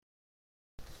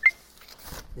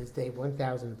This day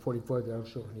 1044 of the Arukh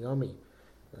HaShulchan Yomi.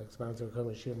 Sponsor of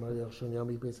Arukh HaShulchan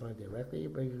Yomi based on directly.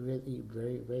 Very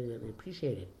greatly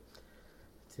appreciate it.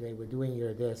 Today we're doing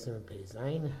your Dei Simon Pei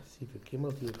Zayin, Sifra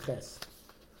Gimel to Ches.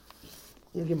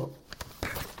 Gimel.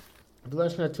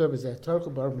 B'losh Natur b'zeh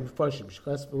Torkel Bar Mufashim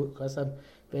Shkasab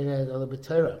Ben Ola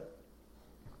B'Torah.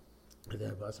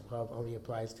 The Basam Chav only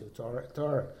applies to Torah.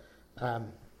 The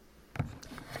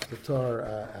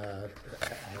Torah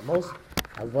animals.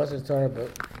 Basa Torah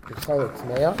b'chol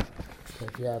tmeya.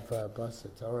 If you have basa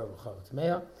Torah b'chol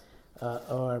tmeya,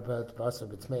 or basa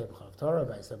b'tmeya b'chol Torah,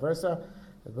 vice versa.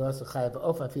 The basa chayav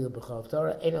of afilu b'chol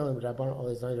Torah. Ein olim rabbanon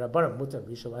always knowing rabbanon mutar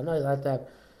b'yishuv. I know you have to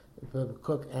have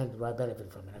cook and derive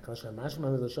benefit from it. Hakadosh mashma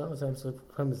milushon. Sometimes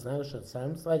from his language it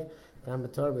sounds like gam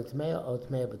b'Torah b'tmeya or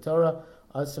tmeya b'Torah.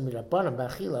 Also mirabbanon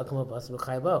b'achila kamo basa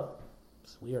b'chayvo.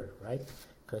 It's weird, right?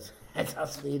 Because that's how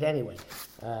to eat anyway.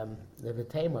 The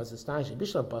V'teim was astonishing.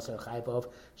 Bishlam basar chayvov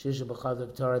shishu b'chav the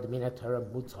Torah the mina Torah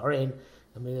mutarin.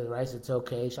 The mina the rice it's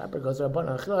okay. Shabbos goes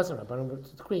rabbanon chilas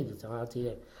rabbanon to clean. It's allowed to eat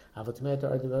it. Avot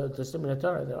Torah the mina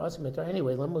Torah they're also mina Torah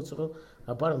anyway. Lamutzu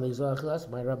rabbanon leizol chilas.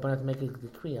 My rabbanon to make a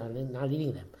decree on it, not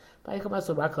eating them. But you come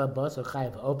also rakla basar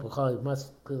chayv b'chal. You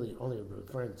must clearly only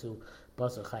referring to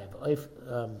basar chayv.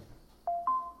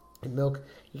 In milk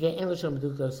you get English on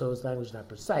medukah, so his language is not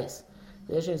precise.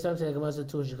 The issue is something like a Mazda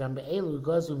Tur Shagam Be'elu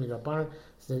Gozu Mirabban,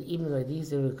 so that even like these,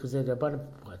 because they're Rabban,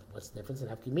 what's the difference? And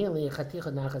Afkiminli,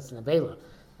 Chaticha Nachas Nabela.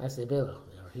 That's the Bela.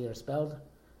 Here spelled,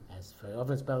 as very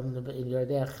often spelled in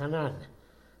Yordea Chanan.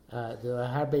 There are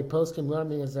Harbe Poskim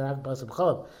learning as Zarak Basab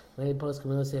Chob. Many Poskim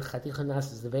will say Chaticha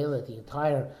Nachas Nabela, the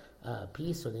entire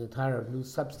piece or the entire new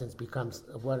substance becomes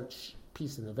one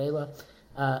piece in the Vela.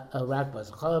 Rak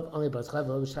Basab Chob, only Basab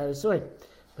Chob, which Shire Surin.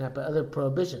 By other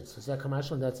prohibitions. So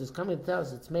Kamashon that's is coming to tell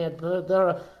us it's made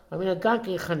Dora. I mean a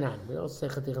Ganke Hanan. We don't say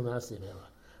Chatikh Nasi Vela.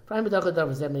 Prime B'Dachadav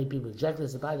is that many people reject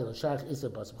this about it. L'Shach Isa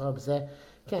Basabchav Zeh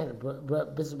can't.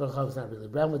 B'Bisr B'Chav is not really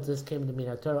realm with this. Came to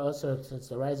Mina Torah also since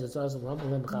the rise. It's also one of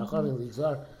them Chachamim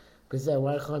Lizar. B'Zeh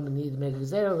why Chachamim need to make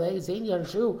Gzeira Lei Zayin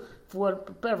Yanshu for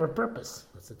whatever purpose.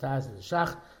 It's the Taz and the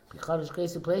Shach. B'Chadish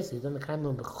crazy place. He's done the kind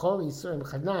of B'Chol Yisurim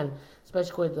Chanan.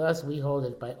 Especially according to us, we hold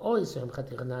it by all Yisurim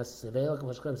Chatikh Nas Sevela.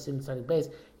 K'mashkram Sim Tzadi Base.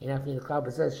 In Afghan the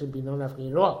cloud says should be known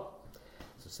Afghan at all.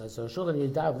 So Shulchan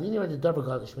Yadav linear the double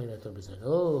called Shmei Torah said.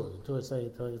 Oh, the Torah is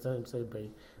something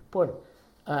very important.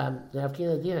 The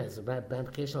Afghan Dina is a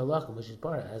ramification of Allah, which is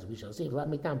part as we shall see. Let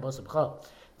me down Basab Chol.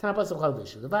 Time Basab Chol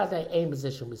issue. The Vada aim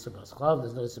position with Basab Chol.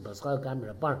 There's no Basab Chol.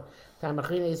 Gamir Rabban. Time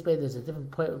Achina is paid. There's a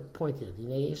different point here. The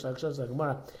Neish like shows like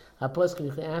Gemara. A poskim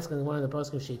you can ask in one of the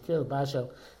poskim Sheitil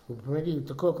Bashel who permit you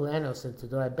to cook lanos and to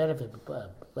derive benefit,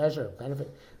 pleasure,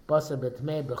 benefit. Basar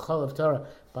b'tmei b'chol of Torah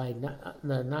by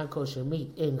non-kosher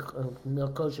meat in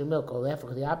kosher milk or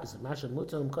therefore the opposite. Mashal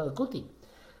mutzal kol kuti.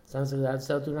 Sounds like that's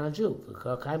sell to non-Jew. We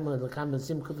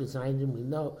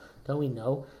know, don't we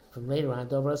know from later on?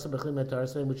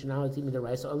 Which now is even the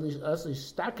rice. Also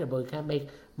stacker, but we can't make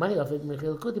money off it.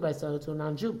 Kuti by selling to a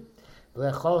non-Jew.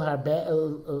 Lechol harbe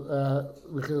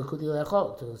kuti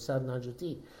lechol to sell non-Jew to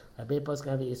eat. Harbe poskim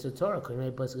have Yisur Torah.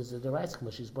 Kornei poskim is the rice.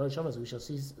 She's boy shomas. We shall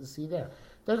see there.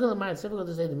 Don't go to the mind. It's difficult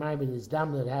to say the mind is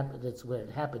down that happened. That's where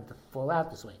it happened to fall out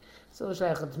this way. So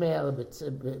shayach tmei el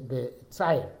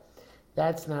b'tzayir.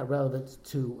 That's not relevant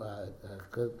to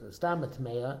stam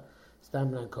tmeya,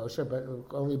 stam non kosher, but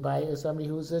only by somebody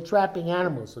who's trapping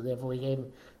animals. So therefore, we gave him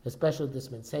a special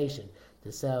dispensation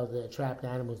to sell the trapped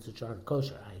animals to John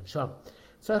kosher. I am sure.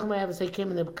 So I have to say,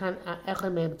 came in the kan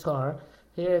echamem Torah.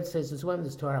 Here it says it's one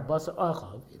this Torah basar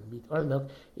ochov meat or milk.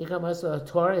 You come also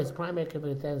Torah is primary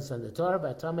competence on the Torah,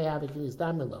 but Tomei Havik is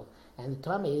damilo, and the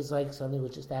Tomei is like something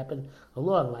which just happened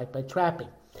along, like by trapping.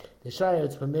 The Sharia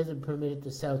is permitted to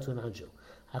sell to a non-Jew.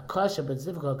 Hakosha, but it's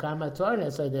difficult. Kama Torah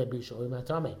that's like that bishul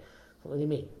imatome. What do you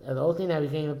mean? The whole thing now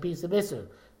became a piece of Isser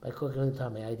by cooking the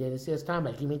Tomei. I did see as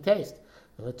Tomei. Give me taste.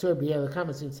 The Torah be able to come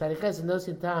and see tzadiches and no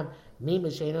sin tam mima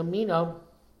sheino mino.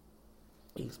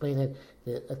 He explained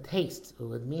that a taste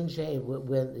with min shay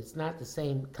when it's not the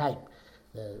same type.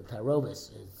 The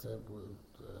tarobis, it's the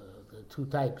two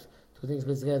types, two things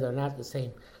put together are not the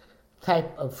same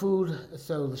type of food.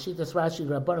 So the Shitas Rashi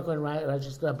Rabbanon according to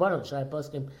Rashi Rabbanon Shai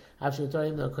Poskim actually Torah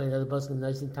even according to the Poskim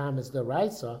nice in time as the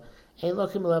right saw ain't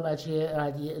looking love at share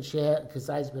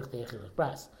Kasais B'Chtei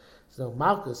Pras. So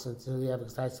Malchus until you have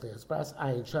Kasais Pras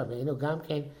Ayin Shav ain't no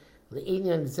Gamkein the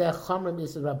Inyan Zeh Chomrim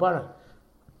is Rabbanon.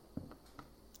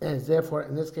 And therefore,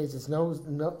 in this case, it's no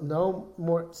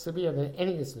more severe than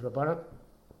any of the Rabbanon,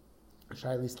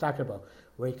 Shaili Stakabo,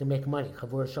 where you can make money,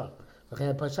 Chavur Shop.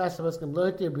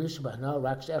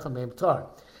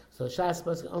 So Shas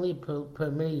Bas only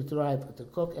permit you to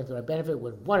cook and to benefit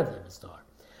when one of them is tar.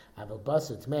 I have a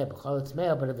basar tmeya b'chol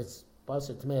tmeya, but if it's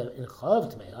basar tmeya in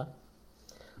cholav tmeya,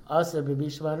 also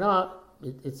b'bishvana,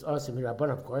 it's also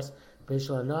mirabban, of course.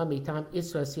 B'shvana mitam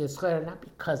isra siyas schera, not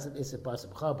because it is a basar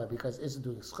b'chol, but because it's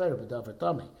doing schera b'davar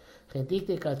tomei.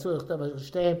 Chendikte katzur chtav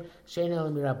shteim shein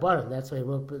el mirabban. That's why he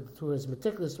wrote the Torah is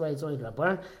meticulous, right? It's only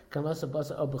rabban. Kamasa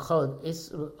basar o b'cholav is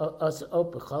also o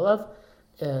b'cholav.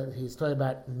 He's talking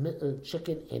about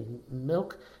chicken and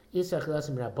milk.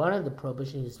 The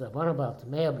prohibition is Rabbanan about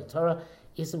Tmeya B'Torah,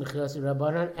 Isa Mechilas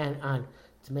Rabbanan, and on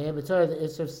Tmeya B'Torah, the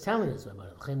Isra is telling us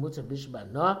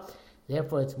Rabbanan.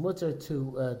 Therefore, it's mutter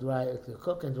to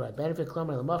cook and dry benefit.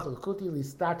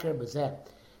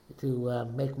 To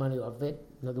make money off of it.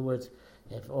 In other words,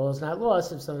 if all is not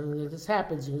lost, if something like this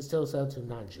happens, you can still sell to a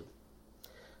non-Jew.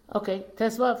 Okay,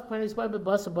 Tesvav, when he's part of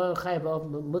Basa Bar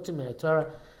Chayav mutter Meya Torah.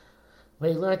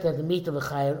 When he learned that the meat of a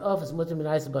chayav off is mutter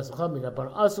minayis basachol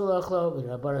mirabban also lachlo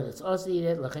mirabban it's also eat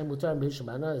it lachem mutar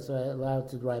b'hishabana it's allowed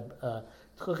to dry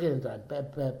cook it and dry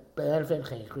benefit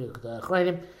chen kriyuk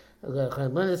chayim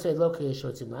chayim when they say lo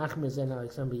kiyeshotzim machmer then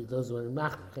like somebody those who are in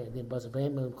machmer then basar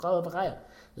behema cholav chayav.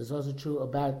 This is also true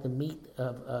about the meat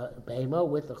of behema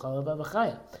with the cholav of a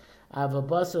chayav. But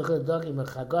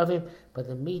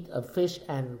the meat of fish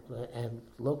and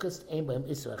locust ain't by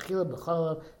Isra Achila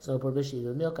b'chalav, so prohibition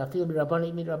the milk. I feel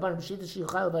mirabban b'shita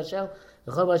sheyuchal b'ashel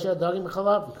l'chol b'ashel dogim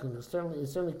b'chalav. You can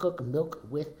certainly cook milk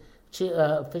with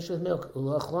fish with milk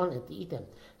ulachlon and to eat them.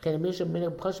 This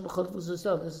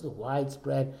is the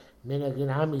widespread minhag in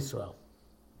Am Yisrael.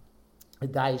 The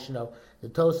guy should know the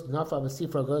toast nafa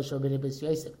b'sifra gosh b'nei Beis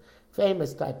Yosef,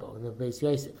 famous typo in the Beis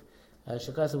Yosef.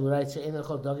 Shekasa writes,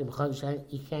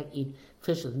 you can't eat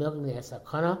fish with milk in the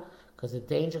sakana because the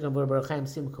danger can be Baruchayim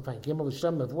Sim Kufan Gimel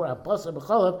V'Shem Mevur Abasar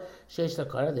B'Cholav Sheish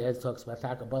Sakana. There it talks about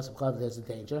Taka Basar B'Cholav. There's a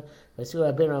danger. But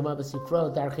Surah Ben Ramah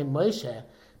B'Sifro Darchim Moshe.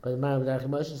 But the man of Darchim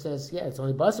Moshe says, yeah, it's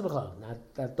only Basar B'Cholav, not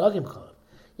Dogim B'Cholav.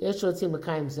 Yeshua Tzim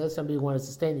L'Kaim says somebody wanted to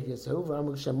sustain the Yisrael.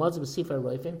 V'Ramah Shemaz B'Sifra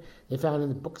Roifin. They found in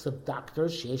the books of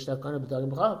doctors Sheish Sakana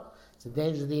B'Dogim B'Cholav. It's a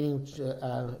danger of eating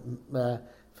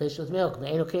fish with milk.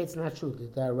 But okay, it's not true.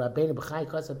 The Rabbeinu B'Chai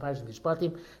Kosa Parashat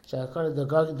Mishpatim Shakana the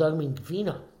Dogmin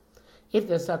Gvina. If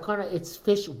there's sakana, it's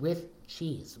fish with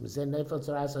cheese. This you get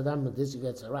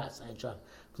saras.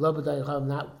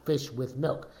 Not fish with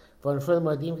milk.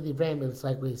 Furthermore, it's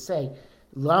like we say,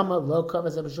 Lama lo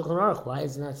covers of Shulchan Aruch. Why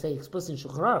does it not say explicitly in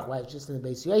Shulchan Aruch? Why it's just in the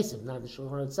Beis Yosef, not in the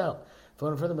Shulchan Aruch itself?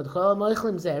 Furthermore,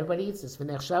 everybody eats this.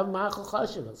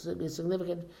 It's a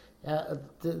significant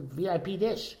VIP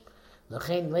dish. So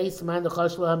nobody's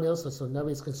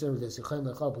concerned with this.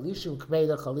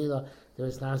 There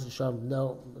is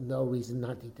no reason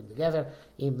not to eat them together,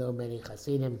 even though many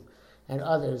Hasidim and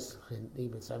others, and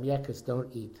even some Yekas, don't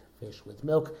eat fish with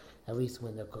milk, at least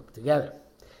when they're cooked together.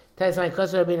 The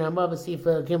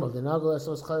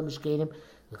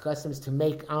custom is to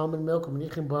make almond milk and you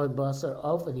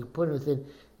put it within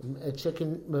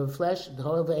chicken flesh.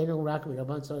 But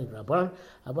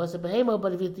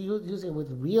if you're using it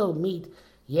with real meat,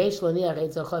 we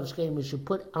should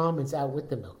put almonds out with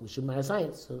the milk. We should mind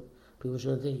science, so people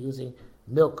shouldn't think using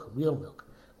milk, real milk.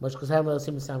 As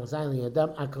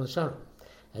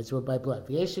well by blood.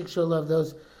 Of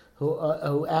those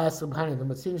who ask the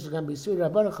Matzin should be sweet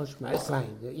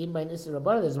Rabbanah. They're eaten by Nisr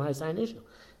Rabbanah. There's my sign issue.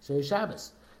 So it's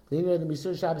Shabbos. The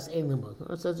Misur Shabbos ain't limud.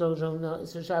 No,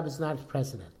 Isur Shabbos not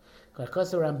precedent.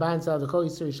 Because Ramban said the Kol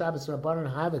Isur Shabbos Rabbanan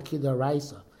have a kiddur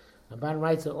raisa. Ramban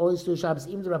writes that all Isur Shabbos,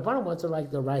 even the Rabbanan ones are like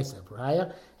the raisa.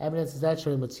 Raya evidence is that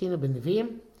Shri Matzina ben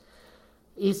Neviim.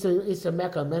 Isur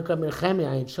Mecca Nechemia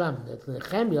Ayin Sham. That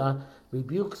Nechemia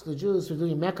rebukes the Jews for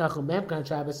doing Mecca or Memkan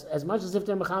Shabbos as much as if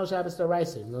they're Mechal Shabbos to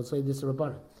raisa. You don't say this is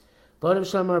Rabbanan. But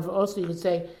also you could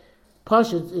say.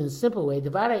 Pashut in a simple way.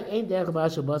 You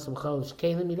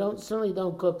certainly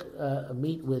don't cook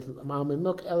meat with almond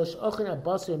milk.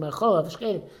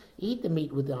 Eat the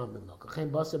meat with the almond milk.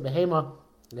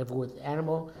 Never with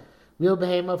animal. Real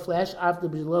behema flesh after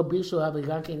below bishul have a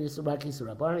gankin yisrabaki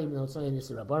yisrabaran. Even though it's only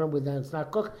yisrabaran, with them it's not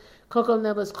cooked. Cook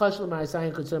never is kosher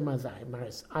marasayin concern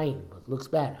marasayin, but looks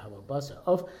bad. How a basa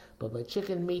off, but by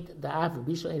chicken meat the after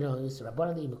bishul ain't on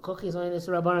yisrabaran. Even cooking is on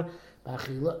yisrabaran.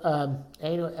 Eino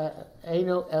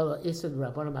elo isad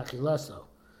rabbanim achilaso.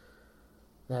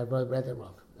 I read that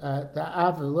wrong. The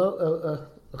after lo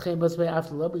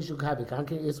bishul kabi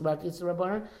gankin yisrabaki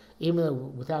yisrabaran.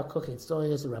 Even without cooking, it's still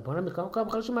is a rabbanim. They're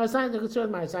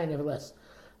concerned marasayin nevertheless.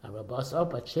 A rabas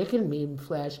up a chicken meat and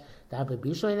flesh. That would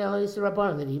be showing is the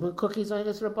rabbanim. That even cookies on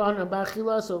this rabbanim.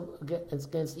 Bachila so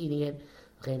against eating it.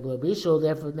 Therefore,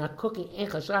 not cooking.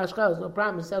 There's no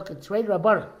problem. It's like a trade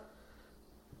rabbanim.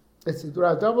 It's a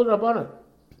double rabbanon.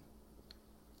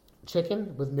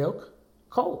 Chicken with milk,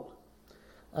 cold.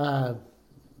 I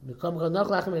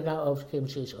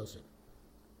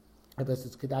guess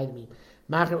it's kedai to me.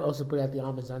 Macher also put out the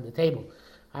almonds on the table.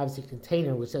 Obviously, a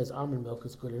container which says almond milk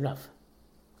is good enough.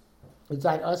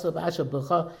 Inside also basha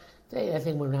b'chol. Today, I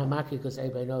think we're not making because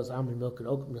everybody knows almond milk and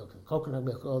oat milk and coconut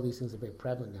milk. All these things are very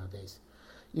prevalent nowadays.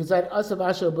 Inside also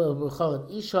basha b'chol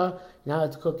of isha. Now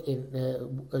it's cooked in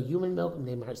human milk,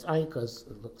 named Marsayin, because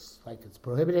it looks like it's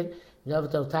prohibited.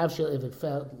 If it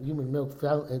fell, human milk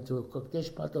fell into a cooked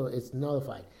dish, pato, it's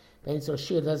nullified. And so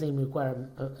shear doesn't even require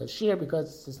a shear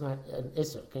because it's not an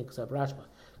isser. Can't accept rashba.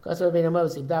 Because if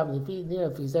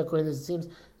he's there, according to this, it seems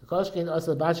the koshkin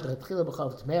also the bashach atchila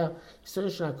b'chav tmeah.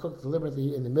 Certainly should not cook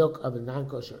deliberately in the milk of a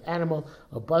non-kosher animal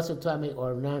or basar tamei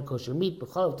or non-kosher meat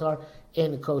b'chav tar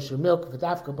in kosher milk.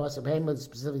 V'dafka basar behemah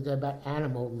specifically about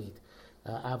animal meat.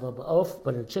 Ava ba'of,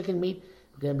 but in chicken meat,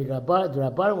 going to be the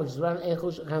rabbar, which is around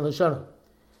echush and lashona.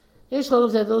 Here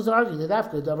Shlomo said those argue that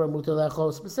after davar mutar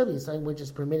lechol specifically something which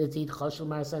is permitted to eat chashul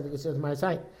marasayin to consider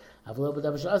marasayin. Avlo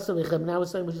b'davar she'asa v'chem now is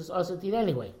something which is also to eat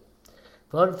anyway.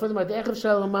 Furthermore, the echav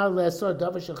shel omar le'asor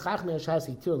davar shel chach me'ashas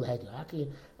itur lehedu. How can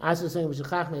you answer something which is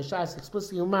chach me'ashas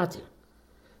explicitly umatir?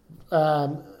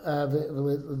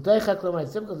 It's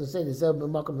difficult to say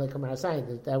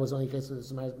that was only a case of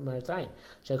marasayin.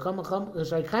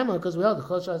 Because we hold the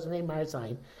kol shas name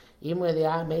marasayin. Even where they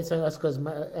are made us because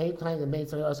any time they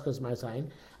made us because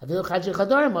marasayin.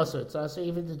 It's also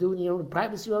even to do in your own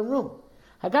privacy, your own room.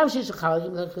 It's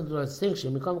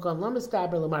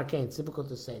difficult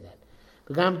to say that.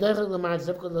 It's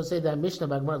difficult to say that Mishnah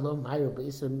Bagmar Lo Mayu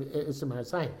Isum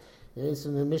Marasayin. It's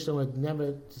in the Mishnah was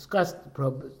never discussed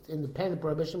independent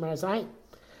prohibition marasayin.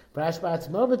 Brashba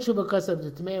Tzmo B'Tshu because of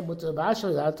the Tmei Mutar B'Ashal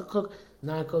allowed to cook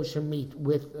non-kosher meat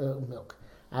with milk.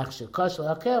 But it's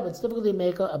difficult to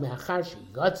make a me'achar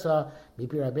she'yotza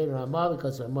mipir Rabbeinu Ramah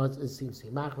because Ramah seems to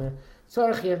be machmer.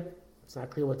 Tzorach here, it's not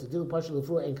clear what to do. Partial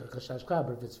lefu ain't kachashash kal,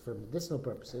 but if it's for medicinal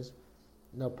purposes,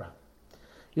 no problem.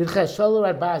 Yudches sholu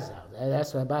rabazal.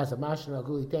 That's rabazal. Mashna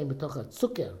agulitein b'tocha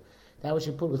tzuker. That which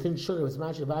you put within sugar is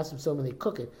mashna vasim. So when they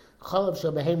cook it, cholav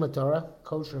shel behema Torah,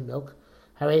 kosher milk.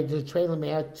 Harei the trailer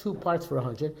may add 2 parts for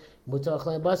 100. Mutar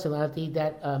chlein basim. I have to eat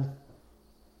that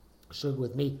sugar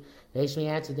with meat. The Hashmi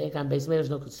answered, there's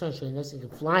no concern, unless you can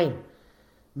fly him.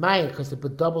 Maya, because they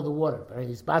put double the water. But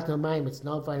he's bottom of it's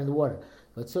nullified in the water.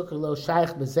 But sukkar lo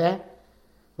shaykh bezeh,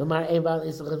 lamar eval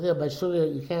is by sugar,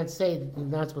 you can't say that you're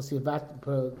not supposed to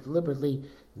deliberately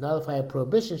nullify a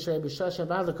prohibition,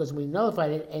 because when you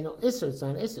nullified it, ain't no isser, it's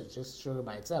not isser, it's just sugar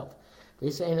by itself. They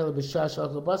say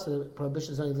the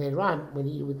prohibition is only later on when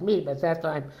you eat with meat, but at that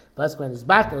time, when it's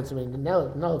battle, it's already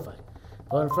nullified.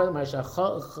 But furthermore,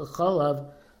 cholav,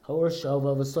 the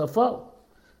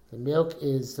milk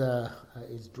is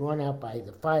drawn out by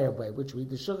the fire by which we eat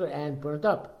the sugar and burned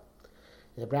up.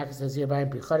 In the bracket says here,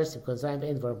 because I'm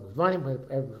in the volume, but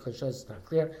it's not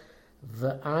clear.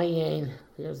 V'ayin,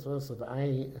 here's also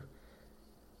v'ayin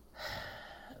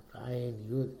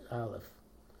yud aleph,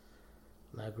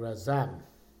 like razam.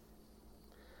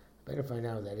 Better find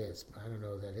out what that is. I don't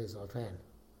know what that is offhand.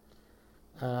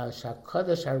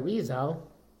 Shakodesh Harizal.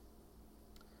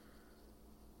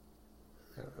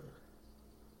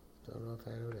 Don't know if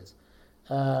I know what it is.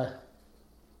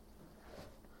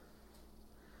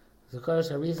 The Kodesh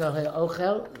Harizal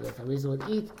Ochel, that Harizal would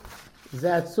eat,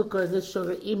 that sukkar, this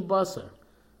sugar, in basar,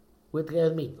 with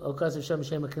red meat. Okas of Shem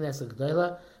Shem Knesset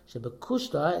G'dayla,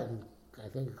 Shebekushta, and I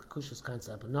think Kush is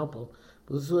Constantinople,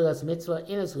 Buzuras mitzvah,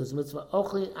 Inesus mitzvah,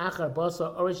 Ochlin, Achar,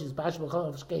 Basar, Orish is Bash B'chol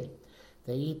of Shkedim.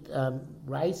 They eat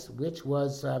rice, which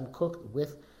was cooked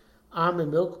with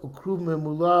almond milk, ukruv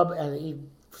memulab, and they eat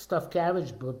stuffed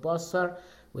cabbage, basar,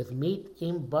 with meat,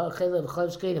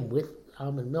 with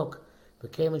almond milk.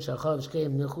 Since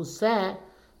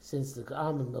the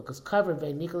almond milk is covered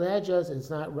by nickel edges, and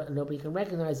it's not, nobody can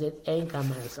recognize it, ain't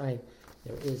maris ayin.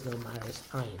 There is no maris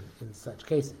ayin in such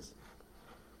cases.